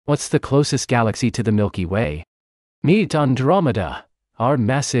What's the closest galaxy to the Milky Way? Meet Andromeda, our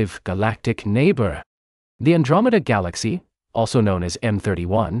massive galactic neighbor. The Andromeda Galaxy, also known as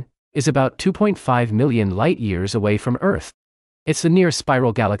M31, is about 2.5 million light-years away from Earth. It's the nearest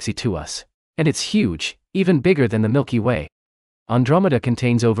spiral galaxy to us, and it's huge, even bigger than the Milky Way. Andromeda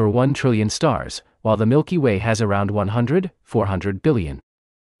contains over 1 trillion stars, while the Milky Way has around 400 billion.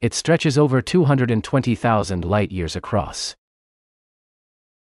 It stretches over 220,000 light-years across.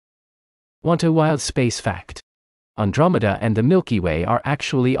 Want a wild space fact? Andromeda and the Milky Way are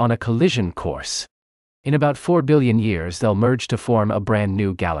actually on a collision course. In about 4 billion years they'll merge to form a brand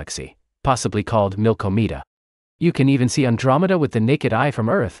new galaxy, possibly called Milkomeda. You can even see Andromeda with the naked eye from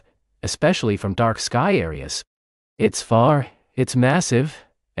Earth, especially from dark sky areas. It's far, it's massive,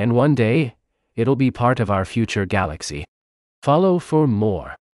 and one day, it'll be part of our future galaxy. Follow for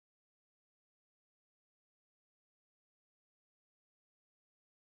more.